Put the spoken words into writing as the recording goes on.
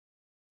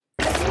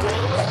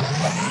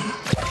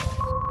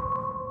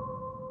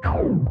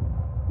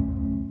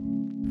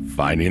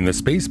Finding the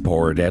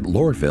spaceport at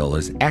Lorville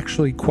is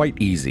actually quite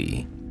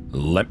easy.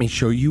 Let me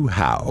show you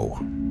how.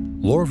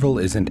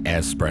 Lorville isn't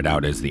as spread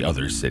out as the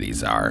other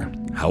cities are.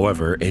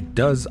 However, it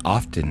does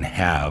often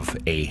have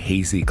a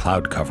hazy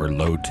cloud cover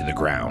low to the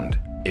ground.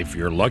 If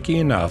you're lucky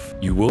enough,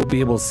 you will be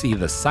able to see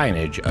the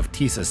signage of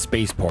TISA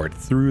Spaceport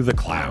through the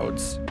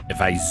clouds.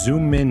 If I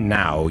zoom in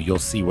now, you'll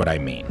see what I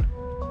mean.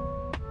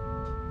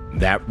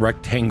 That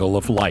rectangle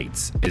of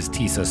lights is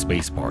TISA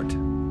Spaceport.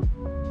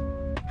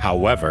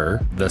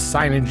 However, the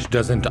signage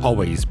doesn't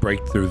always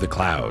break through the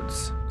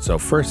clouds. So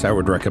first I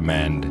would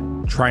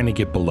recommend trying to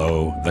get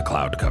below the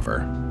cloud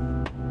cover.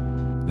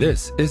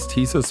 This is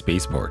TISA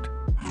Spaceport.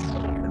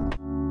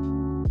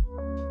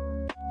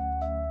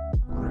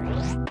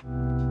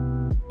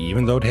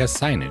 Even though it has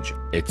signage,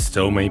 it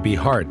still may be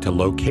hard to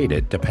locate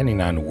it depending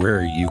on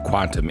where you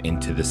quantum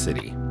into the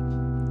city.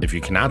 If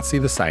you cannot see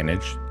the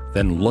signage,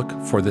 then look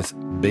for this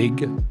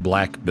big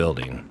black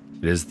building.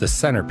 It is the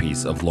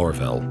centerpiece of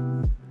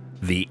Lorville.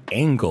 The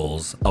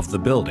angles of the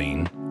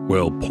building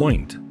will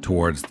point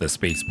towards the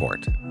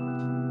spaceport.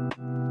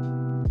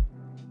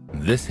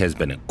 This has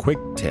been a quick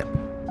tip.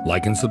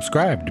 Like and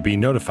subscribe to be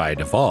notified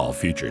of all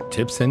future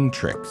tips and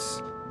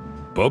tricks.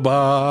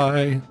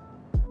 Bye-bye!